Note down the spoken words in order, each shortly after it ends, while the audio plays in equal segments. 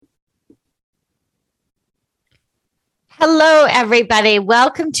Hello, everybody.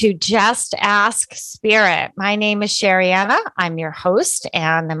 Welcome to Just Ask Spirit. My name is Sherriana. I'm your host,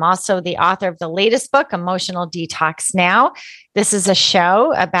 and I'm also the author of the latest book, Emotional Detox Now. This is a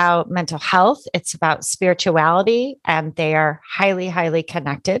show about mental health. It's about spirituality, and they are highly, highly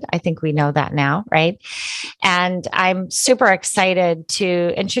connected. I think we know that now, right? And I'm super excited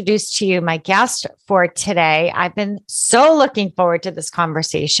to introduce to you my guest for today. I've been so looking forward to this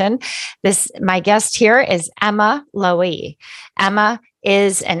conversation. My guest here is Emma Loewe. Emma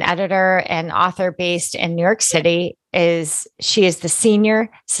is an editor and author based in New York City. She is the senior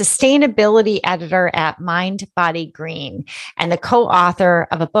sustainability editor at Mind Body Green and the co-author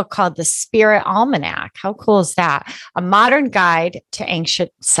of a book called The Spirit Almanac. How cool is that? A modern guide to anxious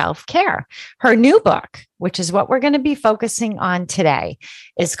self-care. Her new book, which is what we're going to be focusing on today,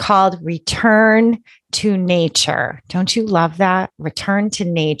 is called Return to Nature. Don't you love that? Return to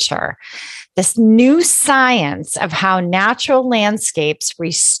Nature. This new science of how natural landscapes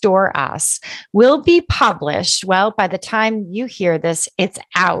restore us will be published. Well, by the time you hear this, it's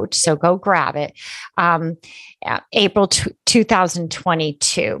out. So go grab it. April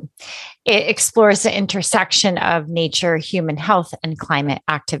 2022. It explores the intersection of nature, human health, and climate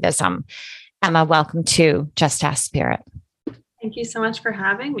activism. Emma, welcome to Just Ask Spirit. Thank you so much for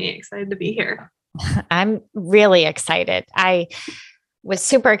having me. Excited to be here. I'm really excited. I was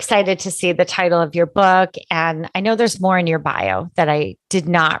super excited to see the title of your book. And I know there's more in your bio that I did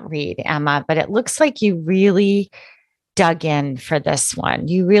not read, Emma, but it looks like you really dug in for this one.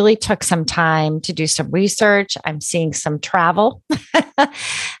 You really took some time to do some research. I'm seeing some travel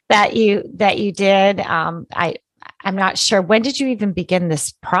that you did. I'm not sure. When did you even begin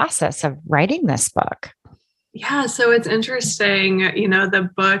this process of writing this book? Yeah, so it's interesting. The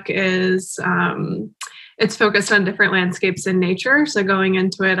book is it's focused on different landscapes in nature. So going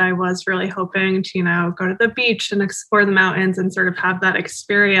into it, I was really hoping to, go to the beach and explore the mountains and sort of have that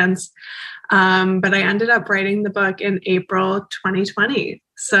experience. But I ended up writing the book in April 2020.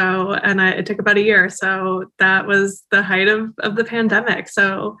 It took about a year. So that was the height of the pandemic.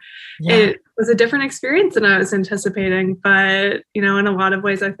 So It was a different experience than I was anticipating. But, in a lot of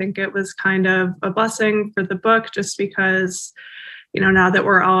ways, I think it was kind of a blessing for the book just because, now that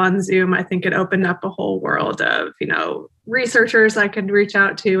we're all on Zoom, I think it opened up a whole world of, researchers I could reach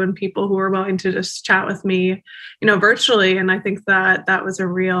out to and people who were willing to just chat with me, virtually. And I think that was a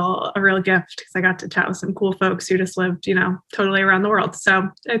real gift because I got to chat with some cool folks who just lived, totally around the world. So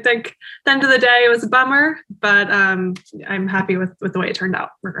I think at the end of the day, it was a bummer, but I'm happy with the way it turned out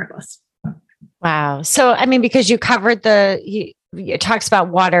regardless. Wow. So, because you covered it talks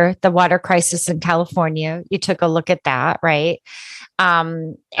about the water crisis in California. You took a look at that, right?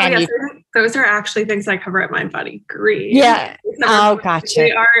 Those are actually things I cover at Mind Body Green. Yeah. Oh, gotcha.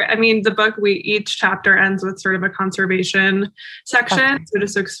 The book, each chapter ends with sort of a conservation section. Okay. So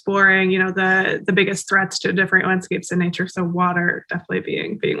just exploring, the biggest threats to different landscapes in nature. So water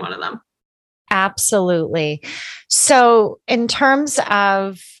definitely being one of them. Absolutely. So in terms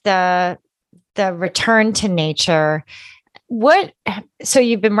of the return to nature, so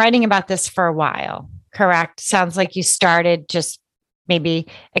you've been writing about this for a while, correct? Sounds like you started just maybe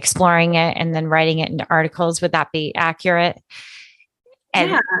exploring it and then writing it into articles. Would that be accurate?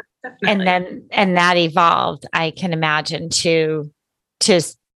 Yeah, definitely. And that evolved, I can imagine, to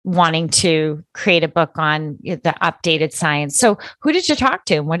wanting to create a book on the updated science. So who did you talk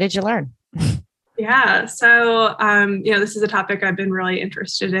to and what did you learn? Yeah. So, this is a topic I've been really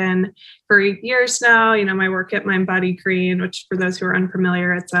interested in for years now. My work at Mind Body Green, which for those who are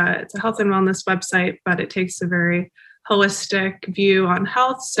unfamiliar, it's a health and wellness website, but it takes a very holistic view on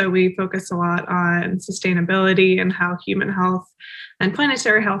health. So we focus a lot on sustainability and how human health and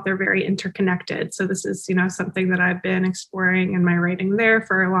planetary health are very interconnected. So this is, something that I've been exploring in my writing there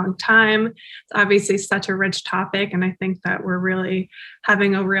for a long time. It's obviously such a rich topic. And I think that we're really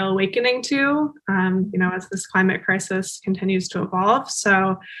having a real awakening to, as this climate crisis continues to evolve.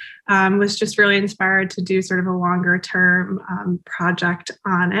 So was just really inspired to do sort of a longer term project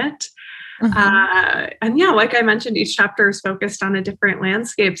on it. Mm-hmm. Like I mentioned, each chapter is focused on a different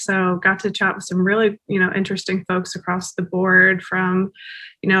landscape. So got to chat with some really, interesting folks across the board from,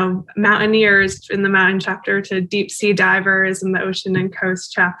 mountaineers in the mountain chapter to deep sea divers in the ocean and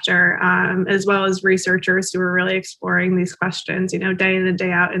coast chapter, as well as researchers who are really exploring these questions, day in and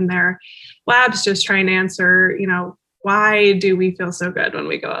day out in their labs, just trying to answer, why do we feel so good when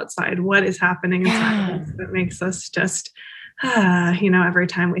we go outside? What is happening inside us that makes us just every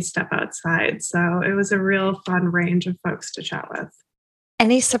time we step outside. So it was a real fun range of folks to chat with.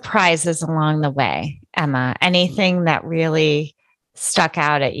 Any surprises along the way, Emma? Anything that really stuck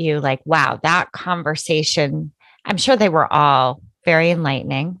out at you? Like, wow, that conversation I'm sure they were all very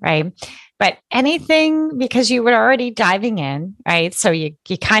enlightening, right? But anything, because you were already diving in, right? So you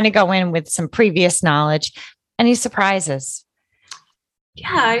kind of go in with some previous knowledge. Any surprises? Yeah,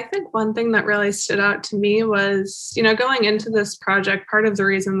 I think one thing that really stood out to me was, going into this project, part of the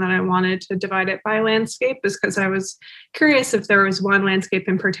reason that I wanted to divide it by landscape is because I was curious if there was one landscape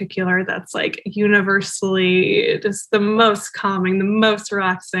in particular that's like universally just the most calming, the most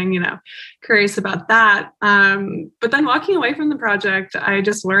relaxing, curious about that. But then walking away from the project, I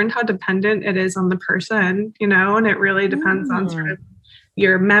just learned how dependent it is on the person, and it really depends on sort of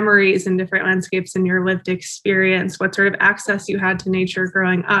your memories in different landscapes and your lived experience, what sort of access you had to nature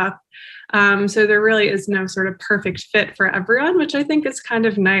growing up. So there really is no sort of perfect fit for everyone, which I think is kind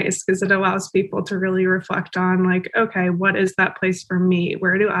of nice because it allows people to really reflect on like, okay, what is that place for me?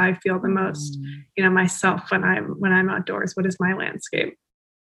 Where do I feel the most, myself when I'm outdoors? What is my landscape?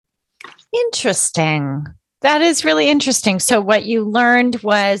 Interesting. That is really interesting. So what you learned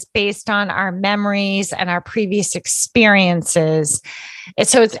was based on our memories and our previous experiences.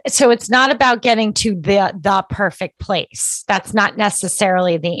 So it's not about getting to the perfect place. That's not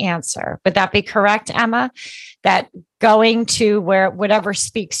necessarily the answer. Would that be correct, Emma? That going to where whatever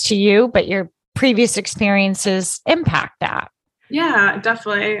speaks to you, but your previous experiences impact that. Yeah,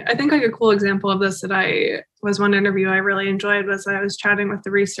 definitely. I think like a cool example of this that was one interview I really enjoyed was I was chatting with the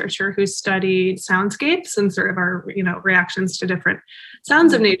researcher who studied soundscapes and sort of our, reactions to different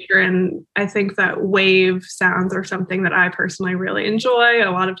sounds of nature. And I think that wave sounds are something that I personally really enjoy.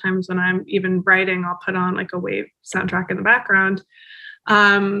 A lot of times when I'm even writing, I'll put on like a wave soundtrack in the background.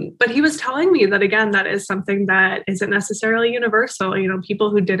 But he was telling me that, again, that is something that isn't necessarily universal. People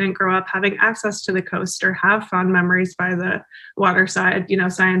who didn't grow up having access to the coast or have fond memories by the waterside,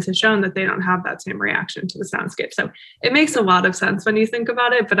 science has shown that they don't have that same reaction to the soundscape. So it makes a lot of sense when you think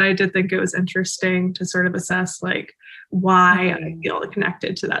about it. But I did think it was interesting to sort of assess like why I feel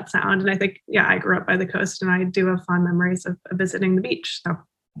connected to that sound. And I think, I grew up by the coast and I do have fond memories of visiting the beach. So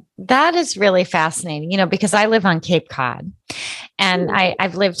that is really fascinating, because I live on Cape Cod and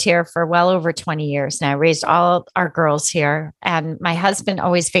I've lived here for well over 20 years now. I raised all our girls here and my husband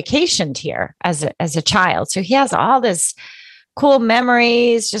always vacationed here as a child. So he has all this cool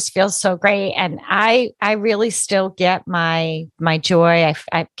memories, just feels so great. And I really still get my joy.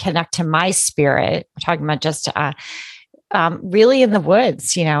 I connect to my spirit. We're talking about just really in the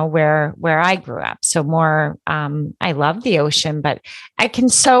woods, where I grew up. So more, I love the ocean, but I can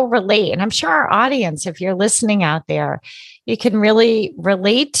so relate. And I'm sure our audience, if you're listening out there, you can really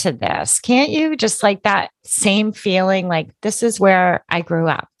relate to this. Can't you? Just like that same feeling, like this is where I grew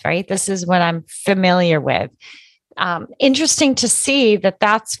up, right? This is what I'm familiar with. Interesting to see that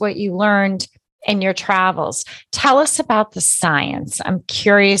that's what you learned in your travels. Tell us about the science. I'm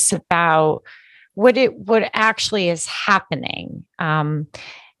curious about what actually is happening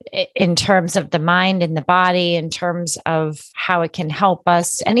in terms of the mind and the body, in terms of how it can help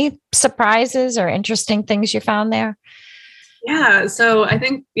us. Any surprises or interesting things you found there? Yeah. So I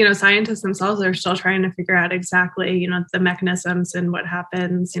think, scientists themselves are still trying to figure out exactly, the mechanisms and what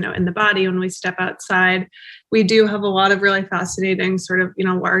happens, in the body when we step outside. We do have a lot of really fascinating sort of,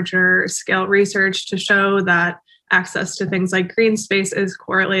 larger scale research to show that access to things like green space is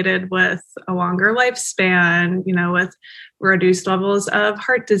correlated with a longer lifespan, with reduced levels of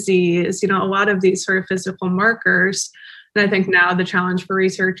heart disease, a lot of these sort of physical markers. And I think now the challenge for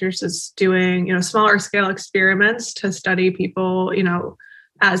researchers is doing, smaller scale experiments to study people,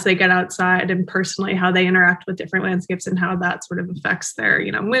 as they get outside and personally how they interact with different landscapes and how that sort of affects their,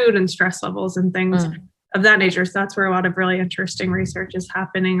 mood and stress levels and things of that nature. So that's where a lot of really interesting research is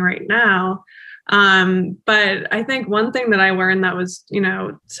happening right now. But I think one thing that I learned that was,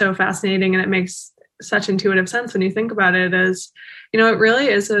 so fascinating and it makes such intuitive sense when you think about it is, it really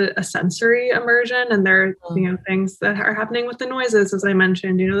is a sensory immersion. And there are, things that are happening with the noises, as I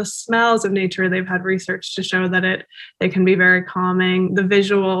mentioned, the smells of nature. They've had research to show that they can be very calming. The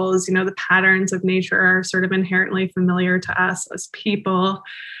visuals, the patterns of nature are sort of inherently familiar to us as people.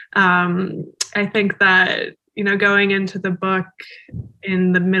 I think that, going into the book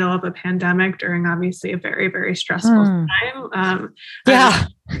in the middle of a pandemic during obviously a very, very stressful time. Yeah.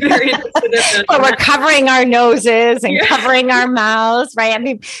 But we're covering our noses and covering our mouths, right? I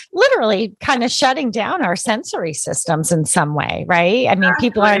mean, literally kind of shutting down our sensory systems in some way, right? I mean,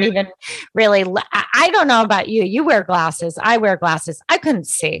 people aren't even really, I don't know about you. You wear glasses. I wear glasses. I couldn't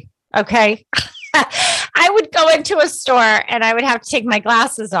see. Okay. I would go into a store and I would have to take my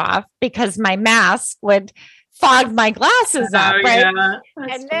glasses off because my mask would fogged my glasses up, right?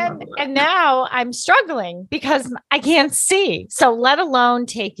 Yeah. And now I'm struggling because I can't see. So let alone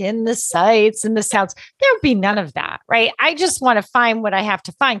take in the sights and the sounds. There would be none of that, right? I just want to find what I have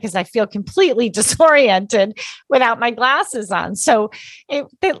to find because I feel completely disoriented without my glasses on. So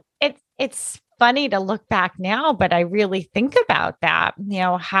it's funny to look back now, but I really think about that,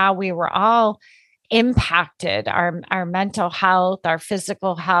 how we were all impacted, our mental health, our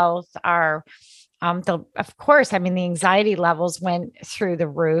physical health, of course, I mean, the anxiety levels went through the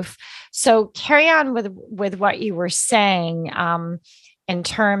roof. So carry on with what you were saying, in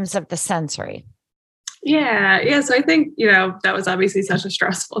terms of the sensory. Yeah. So I think, that was obviously such a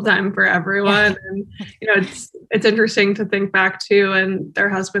stressful time for everyone. And, it's interesting to think back to, and there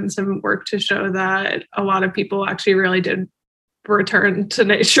has been some work to show that a lot of people actually really did return to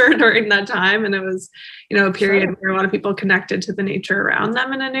nature during that time. And it was, a period where a lot of people connected to the nature around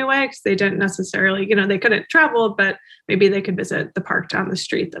them in a new way, because they didn't necessarily, they couldn't travel, but maybe they could visit the park down the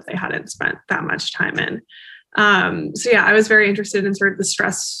street that they hadn't spent that much time in. I was very interested in sort of the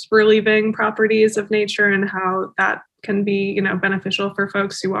stress relieving properties of nature and how that can be, beneficial for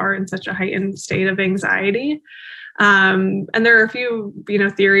folks who are in such a heightened state of anxiety. And there are a few,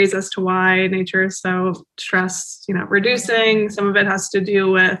 theories as to why nature is so stress, reducing. Some of it has to do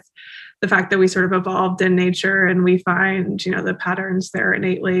with the fact that we sort of evolved in nature and we find, the patterns there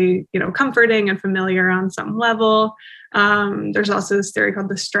innately, comforting and familiar on some level. There's also this theory called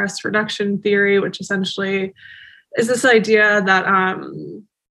the stress reduction theory, which essentially is this idea that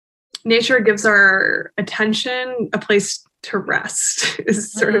nature gives our attention a place to rest,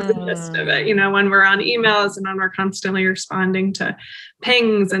 is sort of the gist of it. When we're on emails and when we're constantly responding to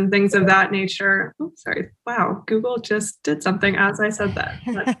pings and things of that nature. Oh, sorry. Wow. Google just did something as I said that.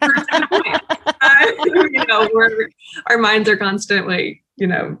 Our minds are constantly,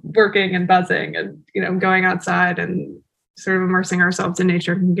 working and buzzing and, going outside and sort of immersing ourselves in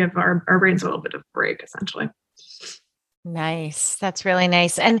nature can give our brains a little bit of a break, essentially. Nice. That's really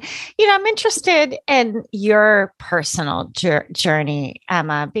nice. And, I'm interested in your personal journey,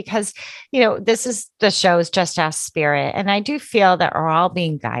 Emma, because, this is the show's Just Ask Spirit. And I do feel that we're all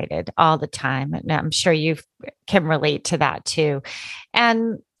being guided all the time. And I'm sure you can relate to that too.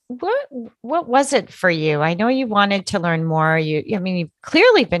 And what was it for you? I know you wanted to learn more. You've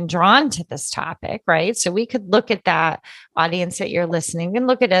clearly been drawn to this topic, right? So we could look at that audience that you're listening and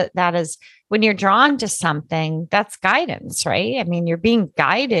look at that as when you're drawn to something, that's guidance, right? I mean, you're being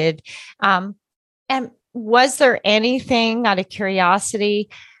guided. And was there anything out of curiosity?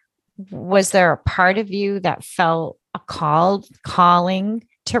 Was there a part of you that felt a calling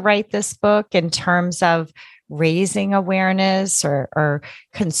to write this book in terms of raising awareness or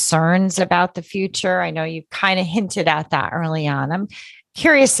concerns about the future? I know you kind of hinted at that early on. I'm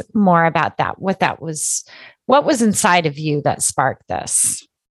curious more about that. What was inside of you that sparked this?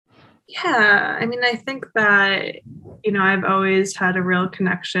 Yeah. I mean, I think that, I've always had a real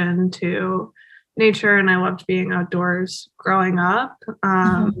connection to nature and I loved being outdoors growing up.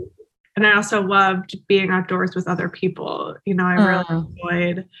 And I also loved being outdoors with other people. I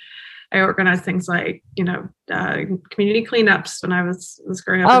really I organized things like, community cleanups when I was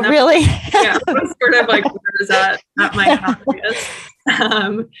growing up. Oh, really? Yeah, it was sort of like where was at my happiest.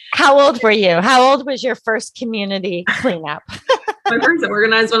 How old were you? How old was your first community cleanup? My first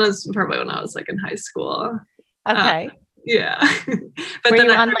organized one was probably when I was like in high school. Okay. Yeah. But were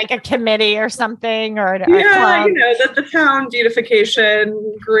you on like a committee or something or a club? The town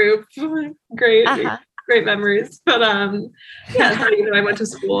beautification group. Great. Great memories. But I went to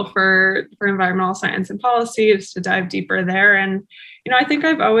school for environmental science and policy just to dive deeper there. And, I think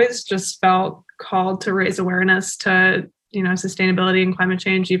I've always just felt called to raise awareness to, sustainability and climate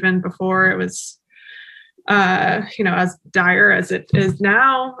change, even before it was, as dire as it is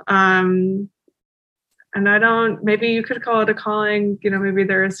now. And maybe you could call it a calling, maybe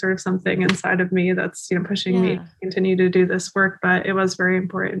there is sort of something inside of me that's, pushing me to continue to do this work, but it was very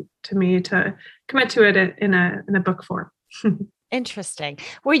important to me to commit to it in a book form. Interesting.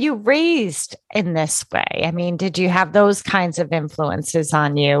 Were you raised in this way? I mean, did you have those kinds of influences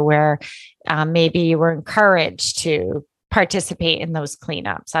on you where maybe you were encouraged to participate in those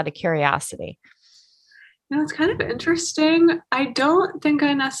cleanups out of curiosity? It's kind of interesting. I don't think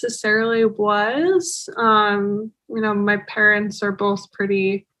I necessarily was. My parents are both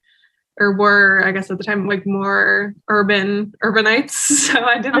were, I guess at the time, like more urbanites. So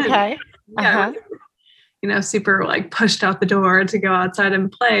I didn't. Okay. super like pushed out the door to go outside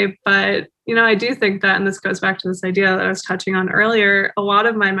and play. But, I do think that, and this goes back to this idea that I was touching on earlier, a lot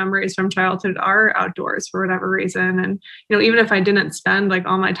of my memories from childhood are outdoors for whatever reason. And, even if I didn't spend like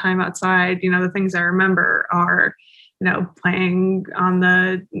all my time outside, the things I remember are, playing on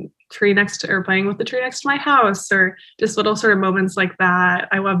the tree or playing with the tree next to my house, or just little sort of moments like that.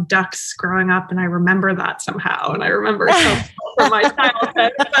 I love ducks growing up, and I remember that somehow. And I remember so from my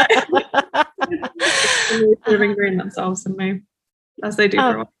childhood, but they sort of ingrain themselves in me as they do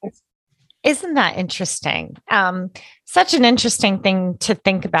grow up. Isn't that interesting? Such an interesting thing to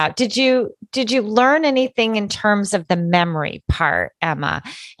think about. Did you learn anything in terms of the memory part, Emma,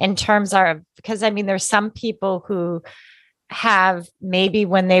 in terms of, because there's some people who have maybe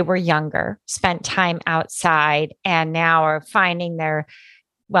when they were younger spent time outside and now are finding the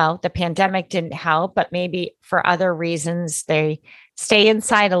pandemic didn't help, but maybe for other reasons, they stay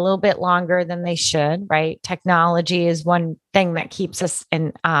inside a little bit longer than they should, right? Technology is one thing that keeps us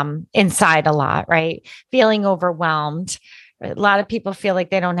inside a lot, right? Feeling overwhelmed. A lot of people feel like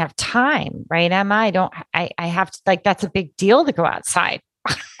they don't have time, right, Emma? I have to, like, that's a big deal to go outside.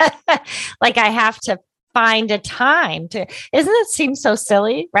 Like I have to find a time to, isn't it seem so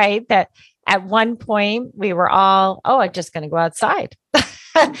silly, right? That at one point we were all, I'm just going to go outside.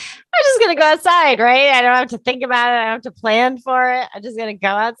 I'm just going to go outside, right? I don't have to think about it. I don't have to plan for it. I'm just going to go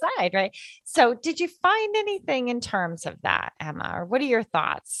outside, right? So did you find anything in terms of that, Emma, or what are your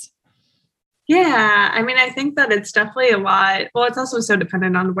thoughts? Yeah, I think that it's definitely a lot. Well, it's also so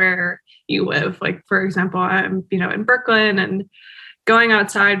dependent on where you live. Like, for example, I'm, in Brooklyn, and going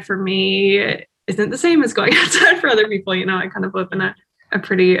outside for me isn't the same as going outside for other people. I kind of live in a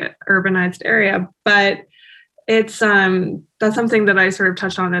pretty urbanized area, but it's that's something that I sort of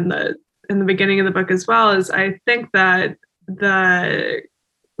touched on in the beginning of the book as well. Is I think that the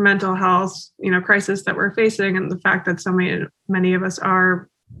mental health crisis that we're facing, and the fact that so many of us are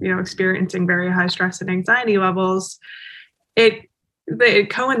experiencing very high stress and anxiety levels, it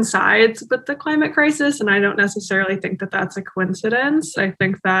coincides with the climate crisis. And I don't necessarily think that that's a coincidence. I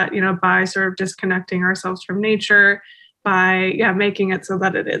think that by sort of disconnecting ourselves from nature, by making it so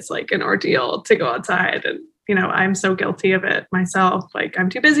that it is like an ordeal to go outside, and I'm so guilty of it myself. Like, I'm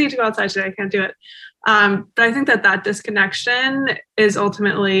too busy to go outside today. I can't do it. But I think that disconnection is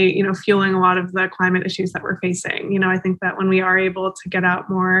ultimately, fueling a lot of the climate issues that we're facing. I think that when we are able to get out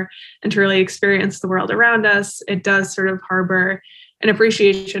more and to really experience the world around us, it does sort of harbor an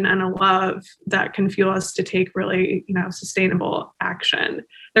appreciation and a love that can fuel us to take really, sustainable action.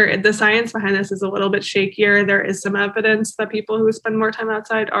 The science behind this is a little bit shakier. There is some evidence that people who spend more time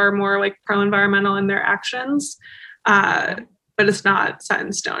outside are more like pro-environmental in their actions, but it's not set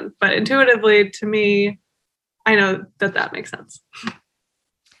in stone. But intuitively, to me, I know that makes sense.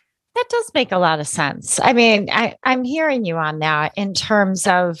 That does make a lot of sense. I'm hearing you on that in terms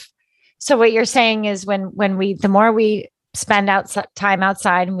of, so what you're saying is the more we spend time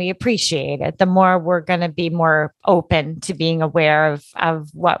outside and we appreciate it, the more we're going to be more open to being aware of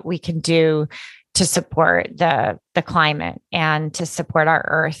what we can do to support the climate and to support our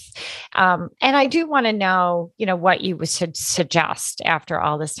earth. And I do want to know, what you would suggest after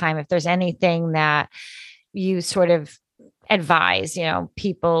all this time, if there's anything that you sort of advise,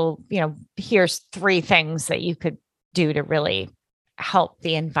 people, here's 3 things that you could do to really help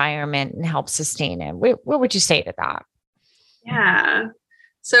the environment and help sustain it. What would you say to that? Yeah.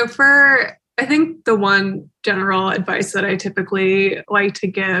 So I think the one general advice that I typically like to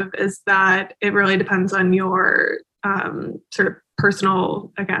give is that it really depends on your sort of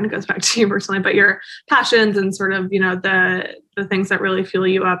personal, again, it goes back to you personally, but your passions and sort of, the things that really fuel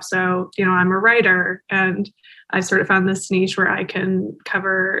you up. So, I'm a writer, and I've sort of found this niche where I can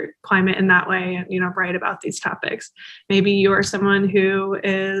cover climate in that way and, write about these topics. Maybe you're someone who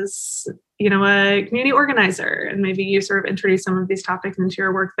is, a community organizer, and maybe you sort of introduce some of these topics into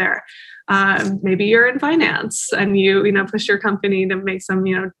your work there. Maybe you're in finance, and you push your company to make some,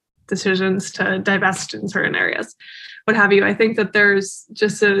 decisions to divest in certain areas, what have you. I think that there's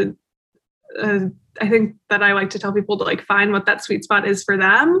just I think that I like to tell people to like find what that sweet spot is for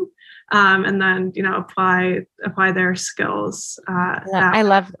them, and then apply their skills.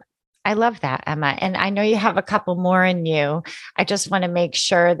 I love that, Emma. And I know you have a couple more in you. I just want to make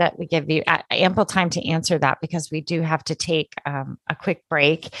sure that we give you ample time to answer that, because we do have to take a quick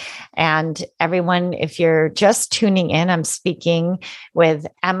break. And everyone, if you're just tuning in, I'm speaking with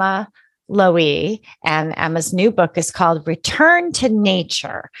Emma Loewe, and Emma's new book is called Return to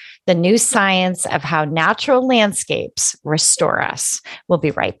Nature, the New Science of How Natural Landscapes Restore Us. We'll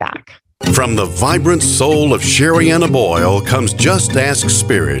be right back. From the vibrant soul of Sherry-Anna Boyle comes Just Ask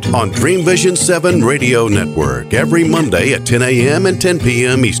Spirit on Dream Vision 7 Radio Network every Monday at 10 a.m. and 10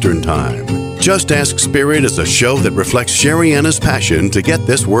 p.m. Eastern Time. Just Ask Spirit is a show that reflects Sherry-Anna's passion to get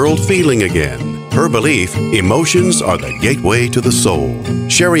this world feeling again. Her belief, emotions are the gateway to the soul.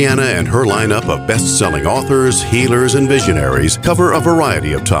 Sherry-Anna and her lineup of best-selling authors, healers, and visionaries cover a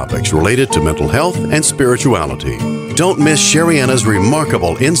variety of topics related to mental health and spirituality. Don't miss Sherry-Anna's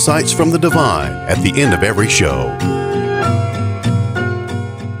remarkable insights from the divine at the end of every show.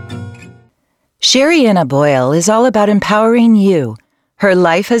 Sherry-Anna Boyle is all about empowering you. Her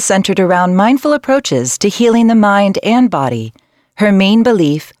life has centered around mindful approaches to healing the mind and body. Her main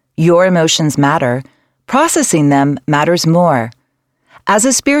belief, your emotions matter, processing them matters more. As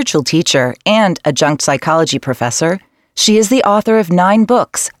a spiritual teacher and adjunct psychology professor, she is the author of 9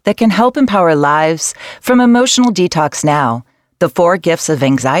 books that can help empower lives, from Emotional Detox Now, The 4 Gifts of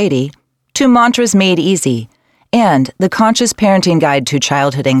Anxiety, to Mantras Made Easy, and The Conscious Parenting Guide to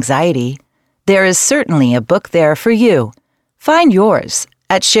Childhood Anxiety. There is certainly a book there for you. Find yours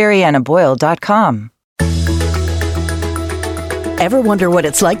at sherryannaboyle.com. Ever wonder what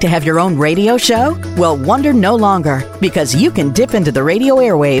it's like to have your own radio show? Well, wonder no longer, because you can dip into the radio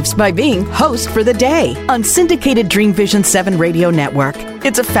airwaves by being host for the day on syndicated Dream Vision 7 Radio Network.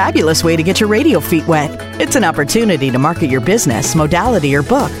 It's a fabulous way to get your radio feet wet. It's an opportunity to market your business, modality, or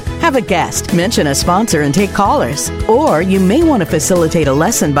book. Have a guest, mention a sponsor, and take callers. Or you may want to facilitate a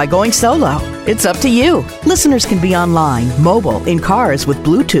lesson by going solo. It's up to you. Listeners can be online, mobile, in cars with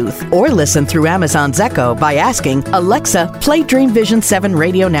Bluetooth, or listen through Amazon's Echo by asking, Alexa, play Dream Vision 7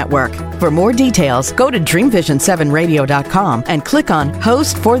 Radio Network. For more details, go to dreamvision7radio.com and click on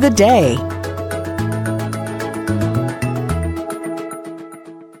Host for the Day.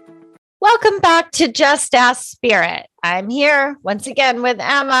 Welcome back to Just Ask Spirit. I'm here once again with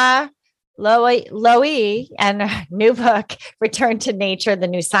Emma Loewe and her new book, Return to Nature, the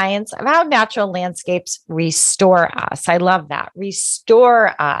New Science of How Natural Landscapes Restore Us. I love that.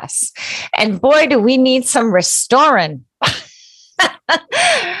 Restore us. And boy, do we need some restoring.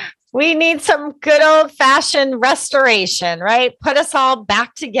 We need some good old-fashioned restoration, right? Put us all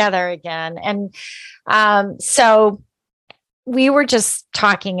back together again. And so we were just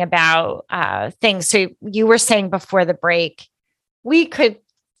talking about things. So you were saying before the break, we could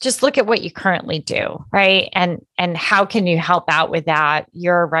just look at what you currently do, right? And how can you help out with that?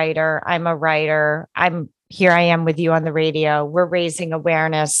 You're a writer. I'm a writer. I am with you on the radio. We're raising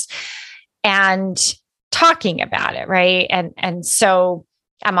awareness and talking about it, right? And so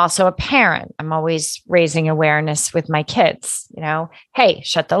I'm also a parent. I'm always raising awareness with my kids, hey,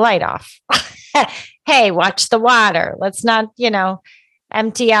 shut the light off. Hey, watch the water. Let's not,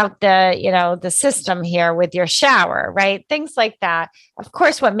 empty out the system here with your shower, right? Things like that. Of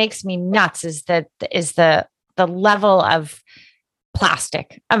course, what makes me nuts is the level of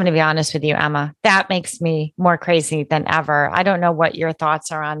plastic. I'm going to be honest with you, Emma. That makes me more crazy than ever. I don't know what your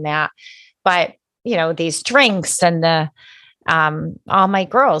thoughts are on that, but these drinks and all my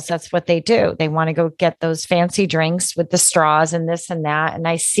girls, that's what they do. They want to go get those fancy drinks with the straws and this and that. And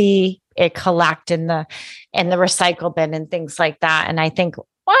I see it collect in the recycle bin and things like that. And I think,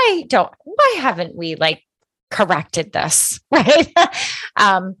 why haven't we corrected this? Right.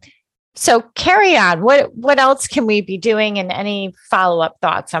 So carry on. What else can we be doing, and any follow-up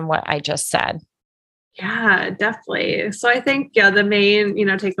thoughts on what I just said? Yeah, definitely. So I think, the main,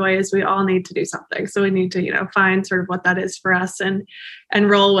 takeaway is we all need to do something. So we need to, find sort of what that is for us and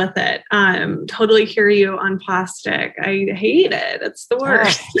roll with it. Totally hear you on plastic. I hate it. It's the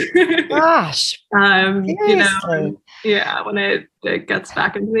worst. Oh, gosh. When it gets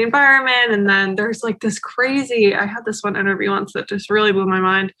back into the environment, and then there's this crazy, I had this one interview once that just really blew my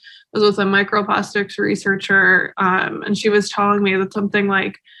mind. It was with a microplastics researcher. And she was telling me that something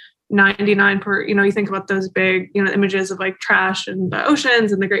like 99 you think about those big, images of trash and the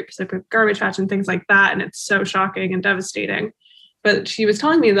oceans and the Great Pacific Garbage Patch and things like that. And it's so shocking and devastating. But she was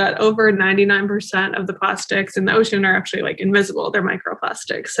telling me that over 99% of the plastics in the ocean are actually invisible. They're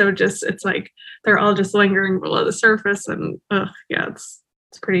microplastics. So it's they're all just lingering below the surface. And it's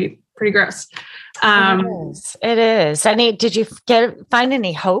pretty gross. It is. Did you find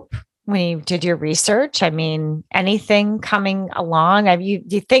any hope when you did your research? I mean, anything coming along? Do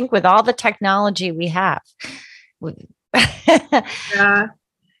you think with all the technology we have? Yeah.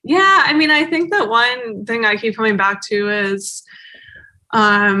 I mean, I think that one thing I keep coming back to is,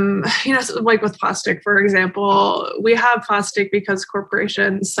 with plastic, for example, we have plastic because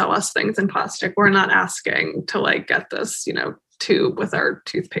corporations sell us things in plastic. We're not asking to get this, tube with our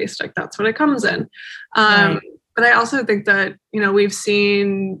toothpaste. That's what it comes in. Right. But I also think that, we've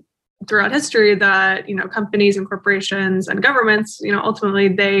seen throughout history that, companies and corporations and governments, ultimately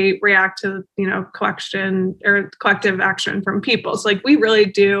they react to, collection or collective action from people. So like we really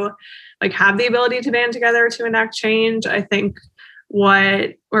do like have the ability to band together to enact change. I think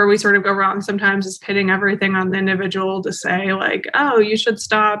where we sort of go wrong sometimes is pitting everything on the individual to say like, oh, you should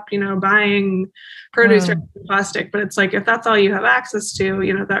stop, buying produce or plastic. But it's like, if that's all you have access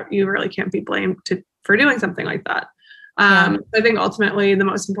to, that you really can't be blamed for doing something like that. I think ultimately the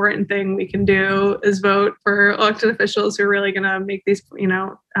most important thing we can do is vote for elected officials who are really going to make these,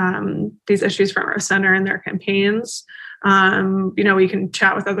 these issues front row center in their campaigns. We can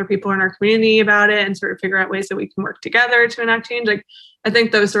chat with other people in our community about it and sort of figure out ways that we can work together to enact change. Like, I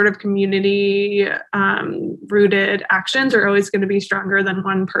think those sort of community rooted actions are always going to be stronger than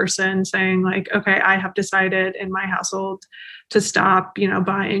one person saying like, okay, I have decided in my household to stop,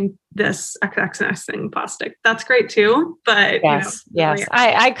 buying this XXX thing plastic. That's great too. But yes.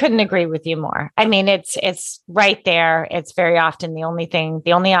 I couldn't agree with you more. I mean, it's right there. It's very often the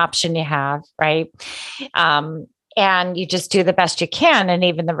only option you have, right? And you just do the best you can. And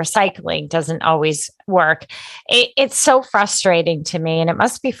even the recycling doesn't always work. It's so frustrating to me. And it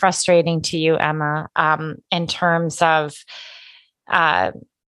must be frustrating to you, Emma, in terms of,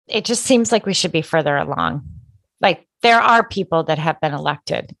 it just seems like we should be further along. Like there are people that have been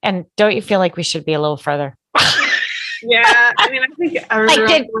elected, and don't you feel like we should be a little further? Yeah. I mean, I think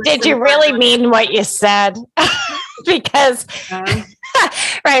like, did you really mean what you said? Because,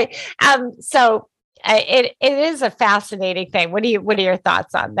 right. So it is a fascinating thing. What are your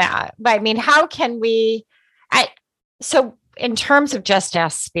thoughts on that? I mean, how can we, so in terms of Just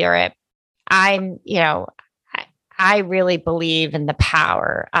Ask Spirit, I really believe in the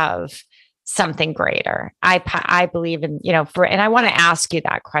power of something greater. I believe in, and I want to ask you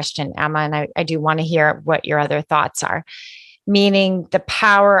that question, Emma, and I do want to hear what your other thoughts are, meaning the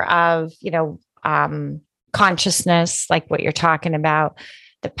power of, consciousness, like what you're talking about,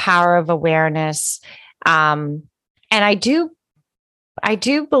 the power of awareness. And I do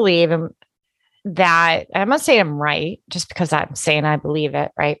believe that, I'm not saying I'm right, just because I'm saying I believe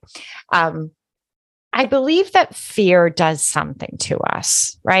it, right? I believe that fear does something to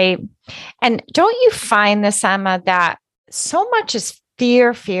us, right? And don't you find this, Emma, that so much is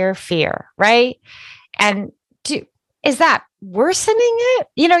fear, right? And is that worsening it?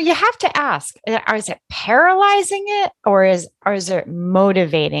 You have to ask, or is it paralyzing it, or is it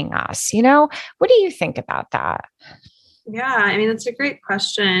motivating us? What do you think about that? Yeah, I mean, it's a great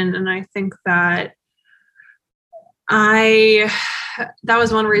question. And I think that that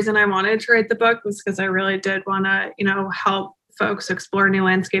was one reason I wanted to write the book, was because I really did want to, help folks explore new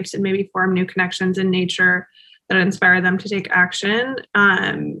landscapes and maybe form new connections in nature that inspire them to take action.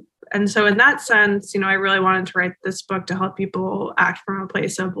 And so in that sense, I really wanted to write this book to help people act from a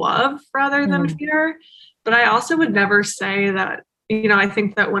place of love rather than fear. But I also would never say that, I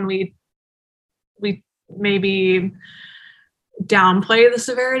think that when we maybe downplay the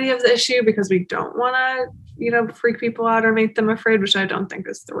severity of the issue because we don't want to, freak people out or make them afraid, which I don't think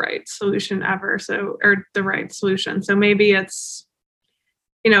is the right solution ever. Or the right solution. So maybe it's,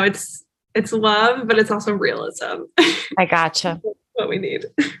 it's love, but it's also realism. I gotcha. What we need.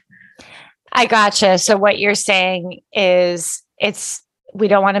 I gotcha. So what you're saying is we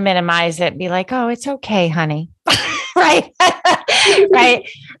don't want to minimize it and be like, oh, it's okay, honey. Right. Right.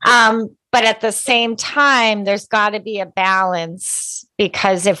 But at the same time, there's got to be a balance,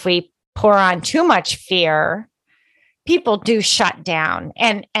 because if we pour on too much fear, people do shut down.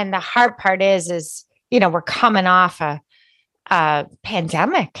 And the hard part is, we're coming off a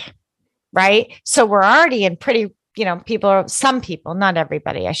pandemic, right? So we're already in pretty, some people, not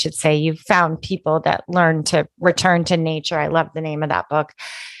everybody, I should say, you've found people that learn to return to nature. I love the name of that book.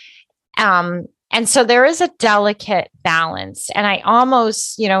 And so there is a delicate balance. And I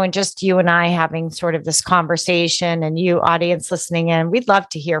almost, and just you and I having sort of this conversation, and you audience listening in, we'd love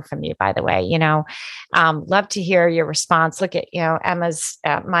to hear from you, by the way, love to hear your response. Look at, Emma's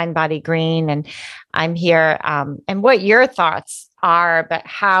Mind, Body, Green, and I'm here, and what your thoughts are, but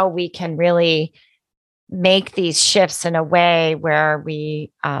how we can really make these shifts in a way where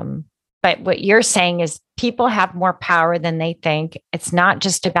we, but what you're saying is people have more power than they think. It's not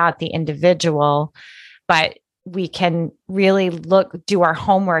just about the individual, but we can really do our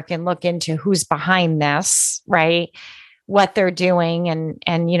homework and look into who's behind this, right? What they're doing and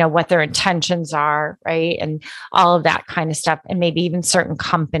what their intentions are, right? And all of that kind of stuff. And maybe even certain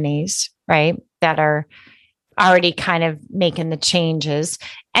companies, right, that are already kind of making the changes.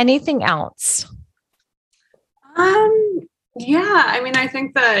 Anything else? Yeah, I mean, I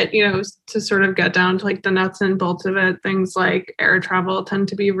think that, to sort of get down to like the nuts and bolts of it, things like air travel tend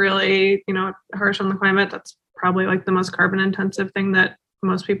to be really, harsh on the climate. That's probably like the most carbon intensive thing that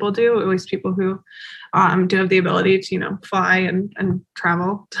most people do, at least people who do have the ability to, fly and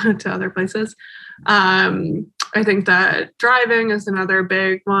travel to other places. I think that driving is another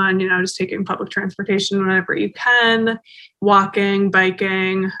big one, just taking public transportation whenever you can, walking,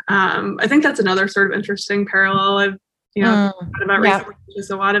 biking. I think that's another sort of interesting parallel I've thought about recently,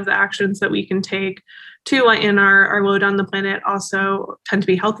 just a lot of the actions that we can take to lighten our load on the planet also tend to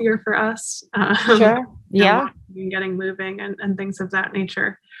be healthier for us. Sure. Yeah. And getting moving and things of that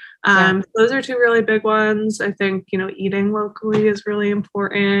nature. Those are two really big ones. I think, eating locally is really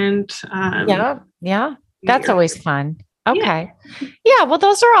important. Yeah. That's always fun. Okay. Yeah. Well,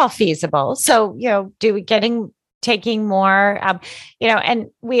 those are all feasible. So, taking more, and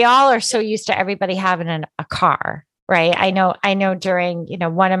we all are so used to everybody having a car, right? I know during,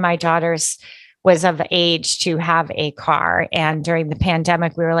 one of my daughters was of age to have a car. And during the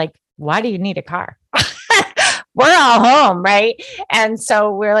pandemic, we were like, why do you need a car? We're all home, right? And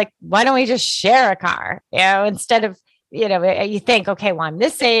so we're like, why don't we just share a car? Instead of, you think, okay, well, I'm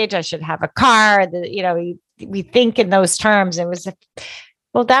this age, I should have a car. We think in those terms. It was,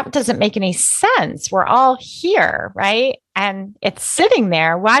 well, that doesn't make any sense. We're all here, right? And it's sitting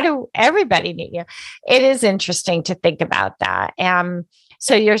there. Why do everybody need you? It is interesting to think about that.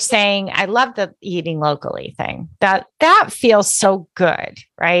 So you're saying, I love the eating locally thing. That feels so good,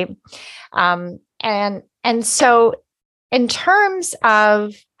 right? And so in terms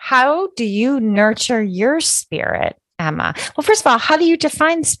of how do you nurture your spirit, Emma? Well, first of all, how do you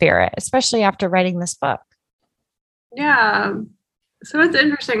define spirit, especially after writing this book? Yeah. So it's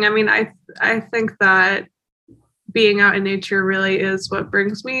interesting. I mean, I think that being out in nature really is what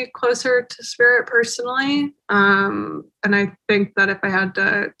brings me closer to spirit personally. And I think that if I had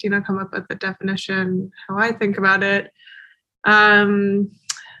to, come up with a definition, how I think about it,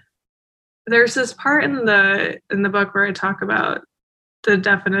 there's this part in the book where I talk about the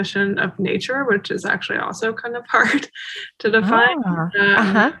definition of nature, which is actually also kind of hard to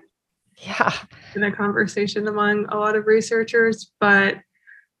define. Yeah. In a conversation among a lot of researchers, but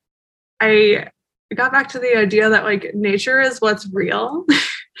I got back to the idea that like nature is what's real.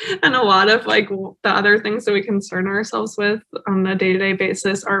 And a lot of like the other things that we concern ourselves with on a day-to-day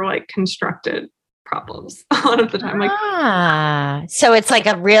basis are like constructed problems a lot of the time. So it's like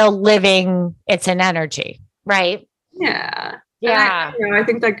a real living, it's an energy, right? Yeah. Yeah. And I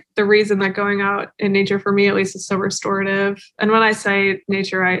think that the reason that going out in nature for me, at least, is so restorative. And when I say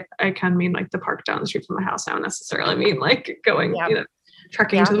nature, I can mean like the park down the street from my house. I don't necessarily mean like going,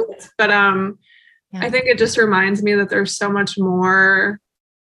 trekking to the woods. But I think it just reminds me that there's so much more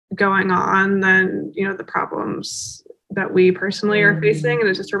going on than, the problems that we personally are facing. And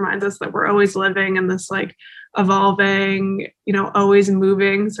it just reminds us that we're always living in this like evolving, always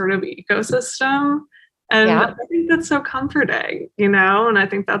moving sort of ecosystem. And I think that's so comforting, and I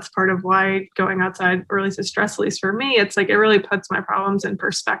think that's part of why going outside, or at least a stress release for me, it's like, it really puts my problems in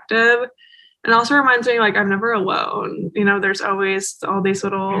perspective. And also reminds me like, I'm never alone. There's always all these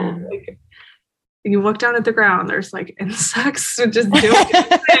little, like, you look down at the ground, there's like insects just doing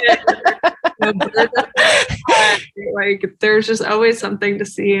like, there's just always something to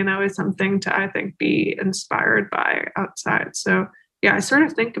see and always something to, I think, be inspired by outside. So yeah, I sort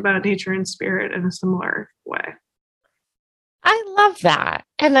of think about nature and spirit in a similar way. I love that.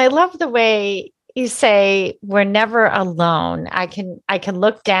 And I love the way you say we're never alone. I can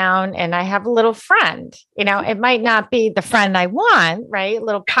look down and I have a little friend. It might not be the friend I want, right? A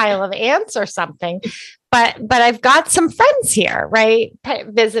little pile of ants or something, but I've got some friends here, right?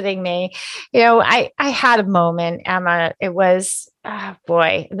 Visiting me. I had a moment, Emma. It was,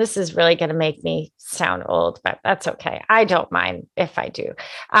 boy, this is really going to make me sound old, but that's okay. I don't mind if I do.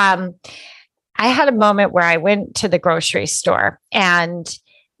 I had a moment where I went to the grocery store and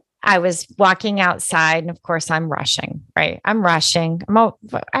I was walking outside, and of course I'm rushing, right? I'm rushing.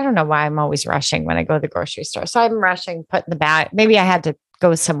 I don't know why I'm always rushing when I go to the grocery store. So I'm rushing, putting the bag. Maybe I had to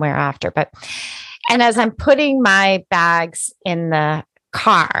go somewhere after, and as I'm putting my bags in the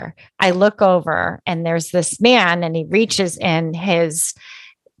car, I look over and there's this man, and he reaches in his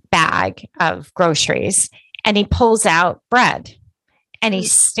bag of groceries and he pulls out bread, and he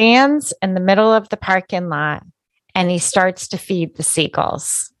stands in the middle of the parking lot and he starts to feed the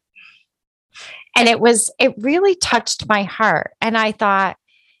seagulls. And it really touched my heart. And I thought,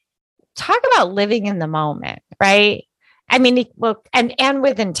 talk about living in the moment, right? I mean, and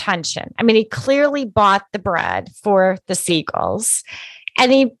with intention. I mean, he clearly bought the bread for the seagulls,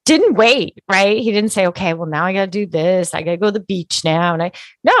 And he didn't wait, right? He didn't say, okay, well, now I got to do this. I got to go to the beach now.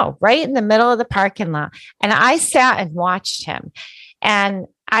 No, right in the middle of the parking lot. And I sat and watched him. And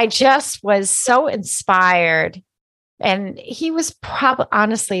I just was so inspired. And he was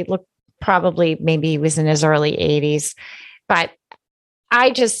probably maybe he was in his early 80s. But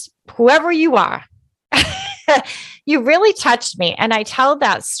whoever you are, you really touched me. And I tell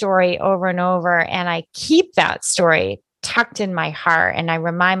that story over and over. And I keep that story tucked in my heart. And I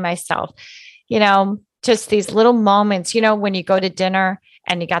remind myself, just these little moments, when you go to dinner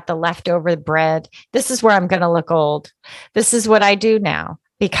and you got the leftover bread, this is where I'm going to look old. This is what I do now.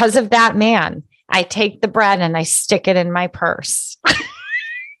 Because of that man, I take the bread and I stick it in my purse.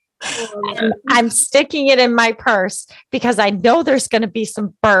 I'm sticking it in my purse because I know there's going to be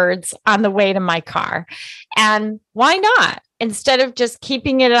some birds on the way to my car. And why not? Instead of just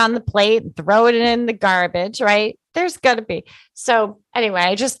keeping it on the plate and throw it in the garbage, right? There's got to be. So anyway,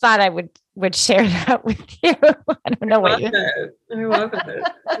 I just thought I would share that with you. I don't know what you. I love it.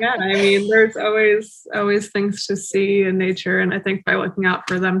 Yeah, I mean, there's always things to see in nature, and I think by looking out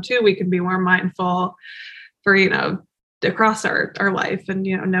for them too, we can be more mindful for across our life, and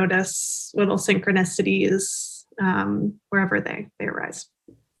notice little synchronicities wherever they arise.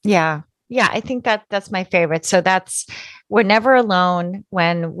 Yeah. I think that's my favorite. So we're never alone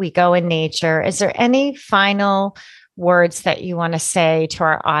when we go in nature. Is there any final words that you want to say to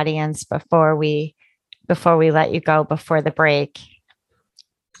our audience before we let you go before the break?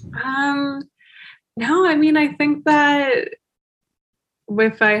 No, I mean, I think that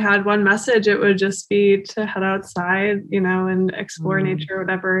if I had one message, it would just be to head outside, and explore nature,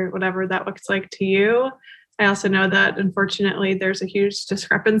 whatever that looks like to you. I also know that, unfortunately, there's a huge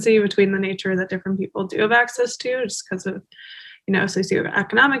discrepancy between the nature that different people do have access to, just because of,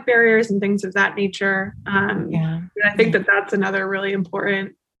 socioeconomic barriers and things of that nature. And I think that that's another really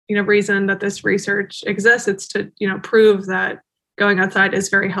important, reason that this research exists. It's to, prove that going outside is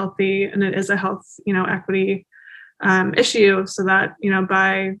very healthy, and it is a health, equity issue, so that,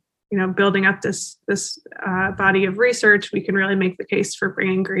 by building up this body of research, we can really make the case for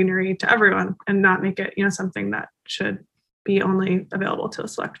bringing greenery to everyone and not make it, something that should be only available to a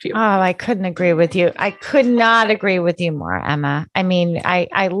select few. Oh, I couldn't agree with you. I could not agree with you more, Emma. I mean,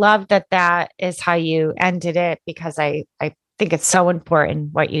 I love that is how you ended it, because I think it's so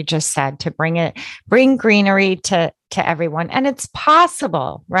important what you just said, to bring greenery to everyone. And it's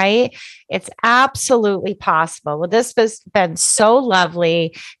possible, right? It's absolutely possible. Well, this has been so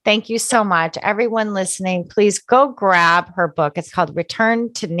lovely. Thank you so much. Everyone listening, please go grab her book. It's called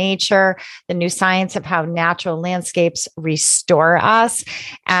Return to Nature, The New Science of How Natural Landscapes Restore Us.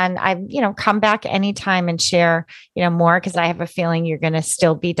 And I've, come back anytime and share, more, because I have a feeling you're going to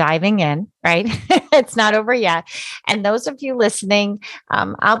still be diving in, right? It's not over yet. And those of you listening,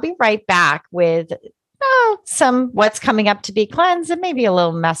 I'll be right back with some what's coming up to be cleansed and maybe a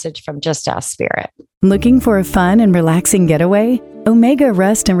little message from Just Ask Spirit. Looking for a fun and relaxing getaway? Omega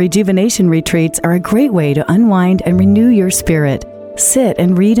Rest and Rejuvenation Retreats are a great way to unwind and renew your spirit. Sit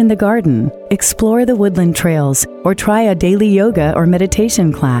and read in the garden, explore the woodland trails, or try a daily yoga or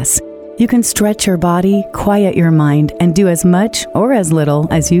meditation class. You can stretch your body, quiet your mind, and do as much or as little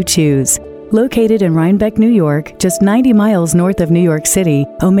as you choose. Located in Rhinebeck, New York, just 90 miles north of New York City,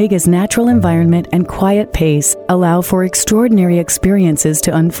 Omega's natural environment and quiet pace allow for extraordinary experiences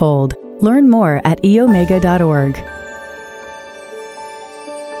to unfold. Learn more at eomega.org.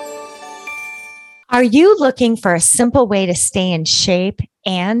 Are you looking for a simple way to stay in shape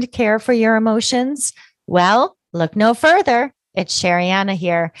and care for your emotions? Well, look no further. It's Sherianna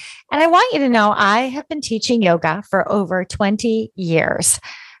here. And I want you to know I have been teaching yoga for over 20 years.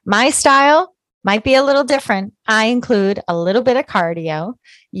 My style might be a little different. I include a little bit of cardio,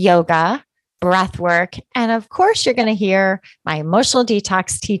 yoga, breath work, and of course, you're going to hear my emotional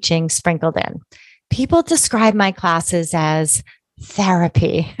detox teaching sprinkled in. People describe my classes as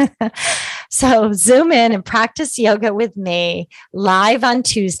therapy. So zoom in and practice yoga with me live on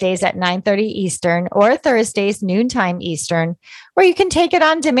Tuesdays at 9:30 Eastern or Thursdays noontime Eastern, or you can take it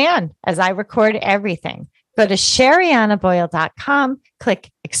on demand as I record everything. Go to SheriannaBoyle.com, click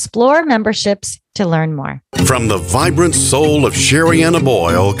Explore Memberships to learn more. From the vibrant soul of Sherianna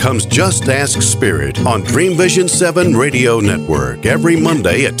Boyle comes Just Ask Spirit on Dream Vision 7 Radio Network every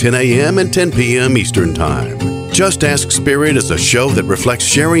Monday at 10 a.m. and 10 p.m. Eastern Time. Just Ask Spirit is a show that reflects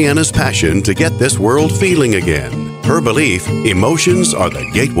Sherianna's passion to get this world feeling again. Her belief, emotions are the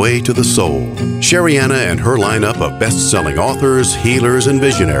gateway to the soul. Sherianna and her lineup of best-selling authors, healers, and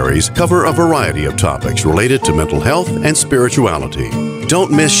visionaries cover a variety of topics related to mental health and spirituality.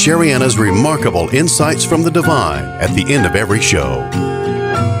 Don't miss Sherianna's remarkable insights from the divine at the end of every show.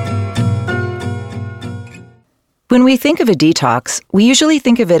 When we think of a detox, we usually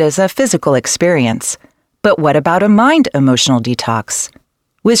think of it as a physical experience. But what about a mind emotional detox?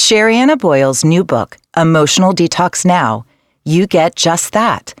 With Sherianna Boyle's new book, Emotional Detox Now, you get just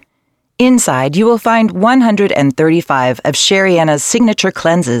that. Inside, you will find 135 of Sherianna's signature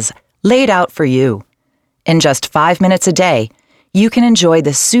cleanses laid out for you. In just 5 minutes a day, you can enjoy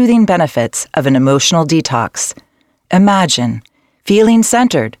the soothing benefits of an emotional detox. Imagine feeling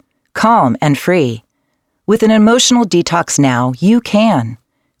centered, calm, and free. With an emotional detox now, you can.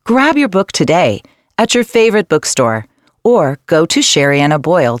 Grab your book today at your favorite bookstore or go to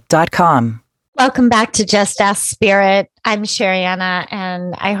SheriannaBoyle.com. Welcome back to Just Ask Spirit. I'm Sherianna,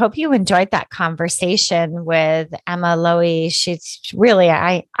 and I hope you enjoyed that conversation with Emma Loewe. She's really,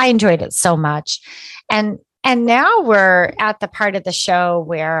 I enjoyed it so much. And now we're at the part of the show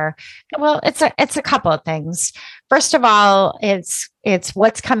where, well, it's a couple of things. First of all, it's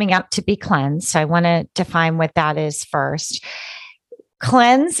what's coming up to be cleansed. So I want to define what that is first.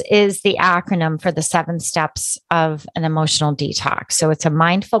 Cleanse is the acronym for the 7 steps of an emotional detox. So it's a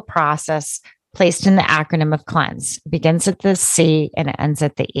mindful process placed in the acronym of cleanse. It begins at the C and it ends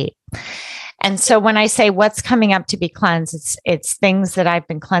at the E. And so when I say what's coming up to be cleansed, it's things that I've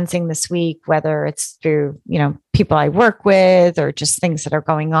been cleansing this week, whether it's through, people I work with or just things that are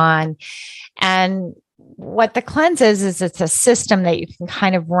going on. And what the cleanse is it's a system that you can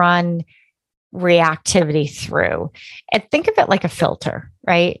kind of run reactivity through. And think of it like a filter,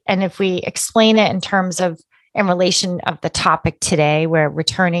 right? And if we explain it in relation of the topic today, where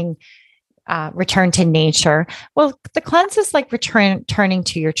return to nature. Well, the cleanse is like returning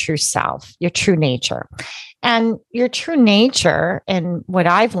to your true self, your true nature. And your true nature, and what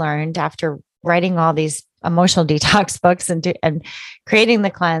I've learned after writing all these emotional detox books and creating the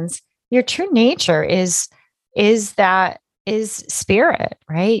cleanse, your true nature is spirit,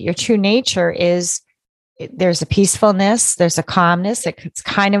 right? Your true nature is, there's a peacefulness, there's a calmness. It's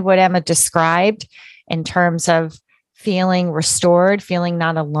kind of what Emma described in terms of feeling restored, feeling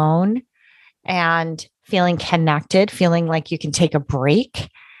not alone, and feeling connected, feeling like you can take a break,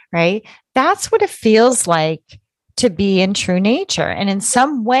 right? That's what it feels like to be in true nature. And in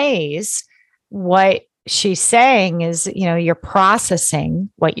some ways, what she's saying is, you're processing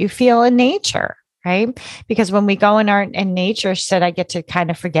what you feel in nature, right? Because when we go in nature, she said, I get to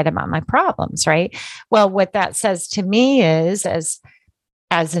kind of forget about my problems, right? Well, what that says to me is,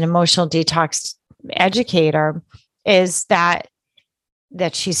 as an emotional detox educator, is that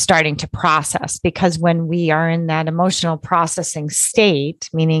she's starting to process, because when we are in that emotional processing state,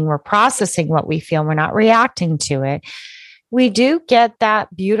 meaning we're processing what we feel, we're not reacting to it, we do get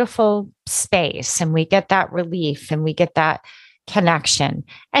that beautiful space and we get that relief and we get that connection.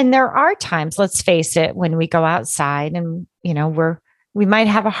 And there are times, let's face it, when we go outside and, we might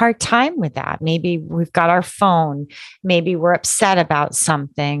have a hard time with that. Maybe we've got our phone, maybe we're upset about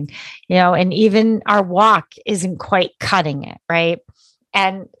something, and even our walk isn't quite cutting it, right?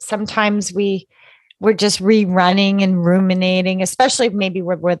 And sometimes we're just rerunning and ruminating, especially if maybe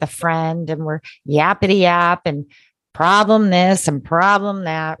we're with a friend and we're yappity yap and problem this and problem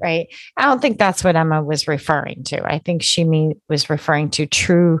that, right? I don't think that's what Emma was referring to. I think she was referring to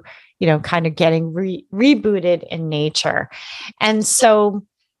true, kind of getting rebooted in nature. And so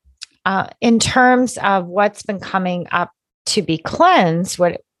in terms of what's been coming up to be cleansed,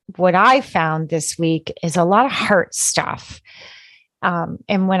 what I found this week is a lot of heart stuff.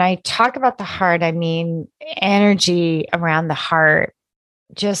 And when I talk about the heart, I mean energy around the heart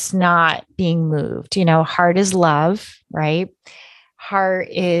just not being moved. Heart is love, right? Heart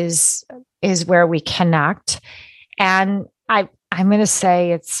is where we connect. And I'm going to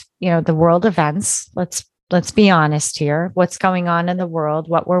say it's, the world events. Let's be honest here. What's going on in the world,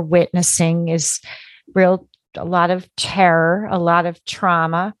 what we're witnessing is a lot of terror, a lot of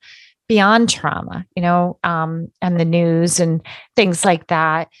trauma, beyond trauma, and the news and things like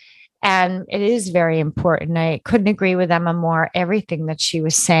that. And it is very important. I couldn't agree with Emma more. Everything that she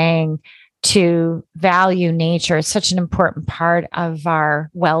was saying, to value nature is such an important part of our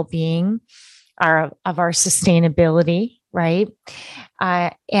well-being, of our sustainability, right?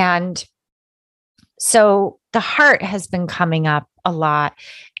 And so the heart has been coming up a lot.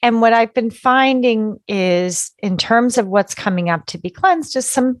 And what I've been finding is, in terms of what's coming up to be cleansed,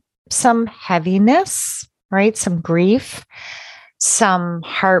 just some heaviness, right? Some grief, some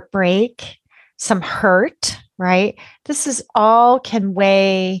heartbreak, some hurt, right? This is all can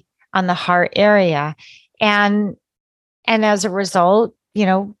weigh on the heart area. And as a result,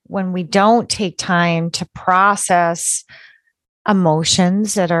 when we don't take time to process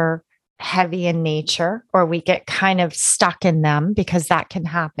emotions that are heavy in nature, or we get kind of stuck in them, because that can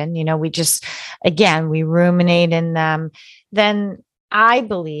happen. We ruminate in them. Then I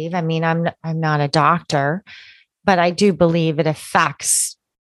believe, I'm not a doctor, but I do believe it affects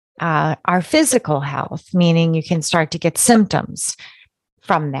our physical health, meaning you can start to get symptoms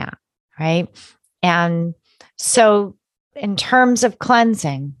from that, right? And so in terms of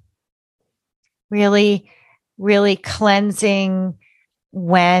cleansing, really, really cleansing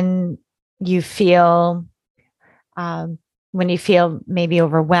when you feel maybe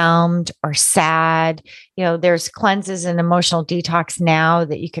overwhelmed or sad. There's cleanses and emotional detox now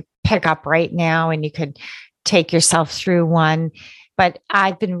that you could pick up right now, and you could take yourself through one. But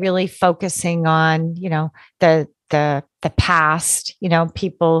I've been really focusing on, the past,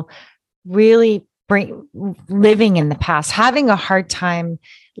 people really living in the past, having a hard time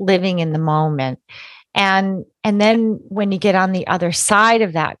living in the moment. And then when you get on the other side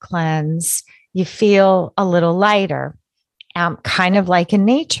of that cleanse, you feel a little lighter, kind of like in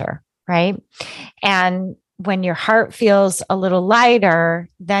nature, right? And when your heart feels a little lighter,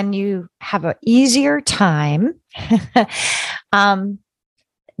 then you have an easier time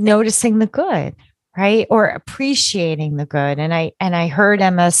noticing the good, right? Or appreciating the good. And I heard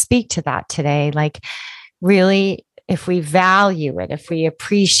Emma speak to that today. Like, really, if we value it, if we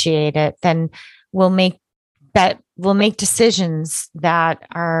appreciate it, then we'll make decisions that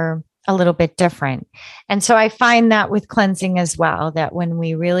are a little bit different. And so I find that with cleansing as well, that when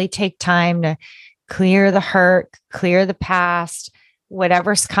we really take time to clear the hurt, clear the past,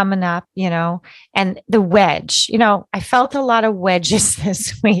 whatever's coming up, and the wedge, I felt a lot of wedges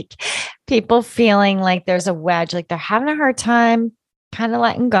this week. People feeling like there's a wedge, like they're having a hard time kind of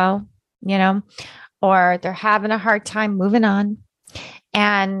letting go, or they're having a hard time moving on.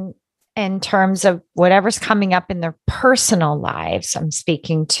 And in terms of whatever's coming up in their personal lives, I'm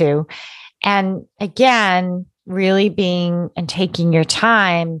speaking to. And again, really being and taking your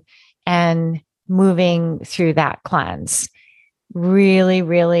time and moving through that cleanse, really,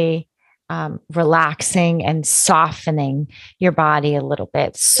 really relaxing and softening your body a little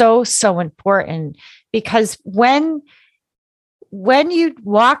bit. So, so important, because when you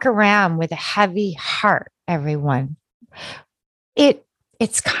walk around with a heavy heart, everyone,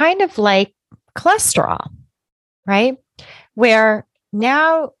 it's kind of like cholesterol, right? Where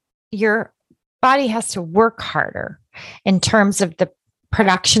now your body has to work harder in terms of the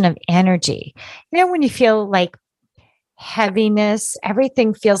production of energy. When you feel like heaviness,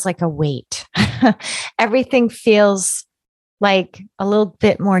 everything feels like a weight. Everything feels like a little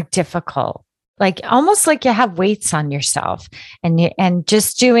bit more difficult, like almost like you have weights on yourself, and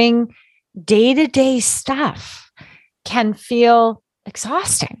just doing day-to-day stuff can feel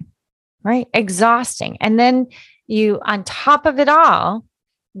exhausting, right? Exhausting. And then you, on top of it all,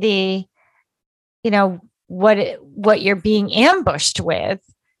 what you're being ambushed with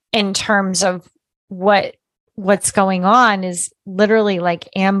in terms of what's going on is literally like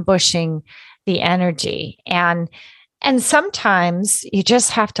ambushing the energy. And sometimes you just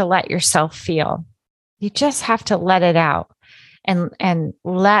have to let yourself feel. You just have to let it out and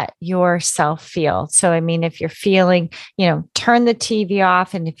let yourself feel. So, if you're feeling, turn the TV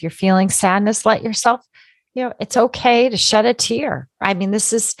off. And if you're feeling sadness, let yourself, it's okay to shed a tear.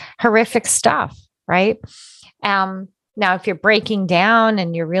 This is horrific stuff, right? Now, if you're breaking down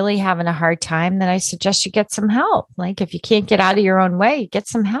and you're really having a hard time, then I suggest you get some help. Like, if you can't get out of your own way, get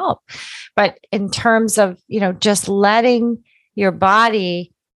some help. But in terms of, just letting your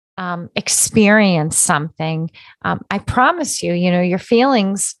body experience something, I promise you, your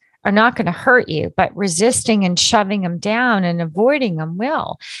feelings are not going to hurt you, but resisting and shoving them down and avoiding them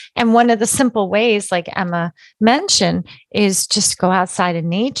will. And one of the simple ways, like Emma mentioned, is just go outside in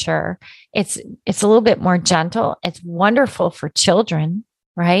nature. It's a little bit more gentle. It's wonderful for children,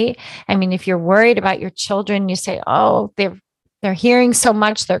 right? If you're worried about your children, you say, oh, they're hearing so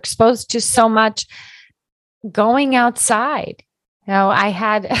much, they're exposed to so much. Going outside. I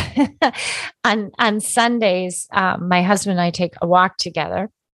had on Sundays, my husband and I take a walk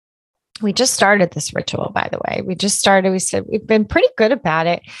together. We just started this ritual, by the way. We said, we've been pretty good about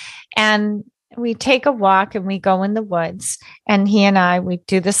it. And we take a walk and we go in the woods, and he and I, we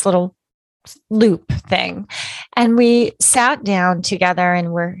do this little loop thing. And we sat down together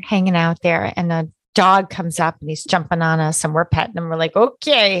and we're hanging out there, and a dog comes up and he's jumping on us and we're petting him. We're like,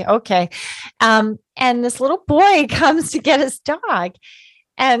 okay. And this little boy comes to get his dog,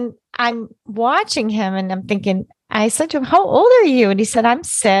 and I'm watching him and I'm thinking, I said to him, how old are you? And he said, I'm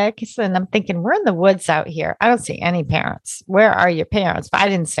 6. He said, and I'm thinking, we're in the woods out here. I don't see any parents. Where are your parents? But I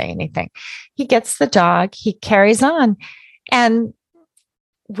didn't say anything. He gets the dog, he carries on. And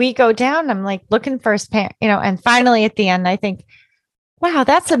we go down, I'm like looking for his pants, and finally at the end, I think, wow,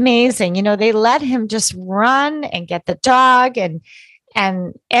 that's amazing. They let him just run and get the dog, and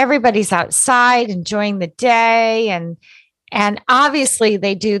everybody's outside enjoying the day. And obviously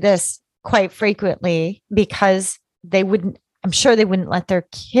they do this quite frequently because I'm sure they wouldn't let their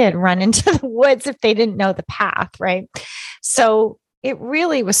kid run into the woods if they didn't know the path. Right. So it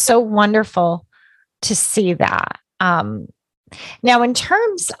really was so wonderful to see that. Now, in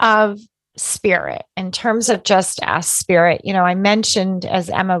terms of spirit, in terms of Just Ask Spirit, I mentioned as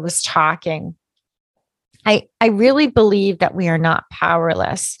Emma was talking, I really believe that we are not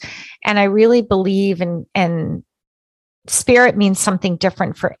powerless. And I really believe in spirit means something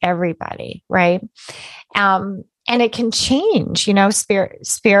different for everybody, right? And it can change,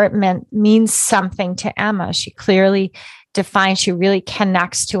 spirit means something to Emma. She clearly defines, she really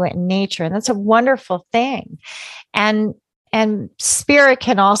connects to it in nature. And that's a wonderful thing. And spirit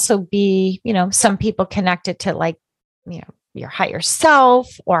can also be, some people connect it to your higher self,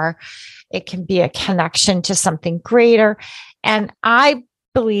 or it can be a connection to something greater. And I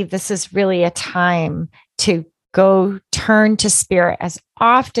believe this is really a time to go turn to spirit as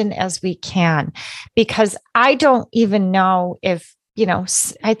often as we can, because I don't even know if,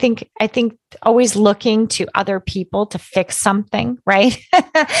 I think always looking to other people to fix something, right?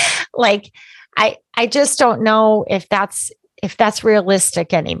 I just don't know if that's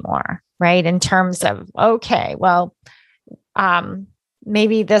realistic anymore, right? In terms of, okay, well,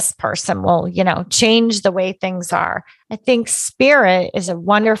 maybe this person will, change the way things are. I think spirit is a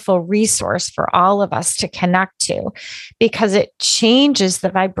wonderful resource for all of us to connect to, because it changes the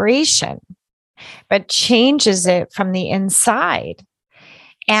vibration, but changes it from the inside.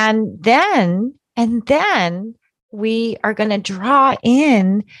 And then we are going to draw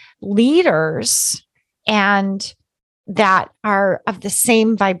in leaders and that are of the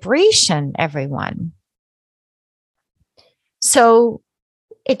same vibration, everyone. So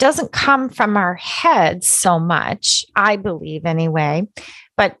it doesn't come from our heads so much, I believe anyway,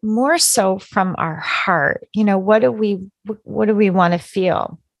 but more so from our heart. What do we want to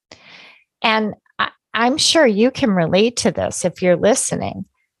feel? And I'm sure you can relate to this if you're listening,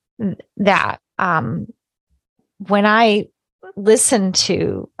 that when I listen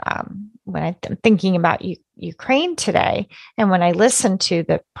to, when I'm thinking about Ukraine today, and when I listen to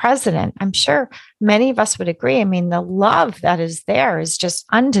the president, I'm sure many of us would agree. I mean, the love that is there is just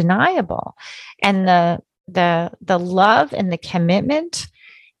undeniable, and the love and the commitment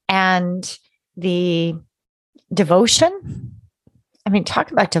and the devotion. I mean,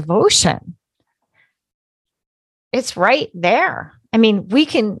 talk about devotion. It's right there. I mean, we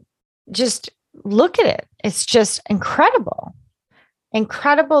can just look at it. It's just incredible.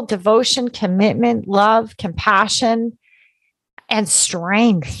 Incredible devotion, commitment, love, compassion, and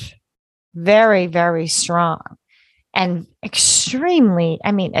strength. Very, very strong and extremely,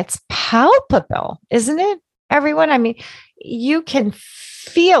 it's palpable, isn't it, everyone? I mean, you can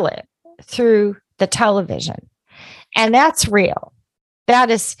feel it through the television, and that's real. That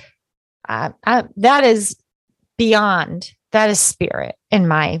is beyond, that is spirit in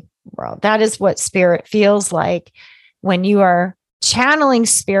my world. That is what spirit feels like when you are channeling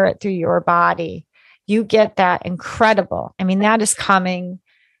spirit through your body. You get that incredible. I mean, that is coming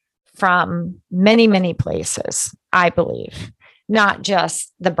from many, many places, I believe, not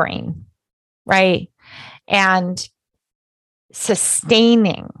just the brain, right? And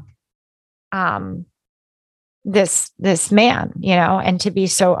sustaining this man, and to be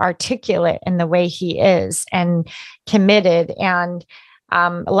so articulate in the way he is and committed. And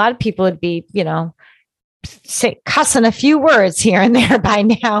a lot of people would be, cussing a few words here and there by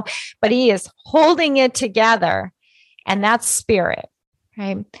now, but he is holding it together, and that's spirit.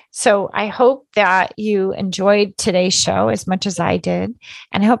 Right. So I hope that you enjoyed today's show as much as I did,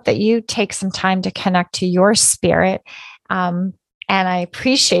 and I hope that you take some time to connect to your spirit. And I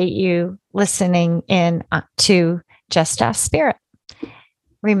appreciate you listening in to Just Ask Spirit.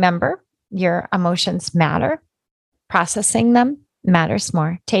 Remember, your emotions matter. Processing them matters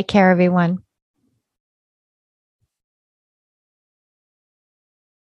more. Take care, everyone.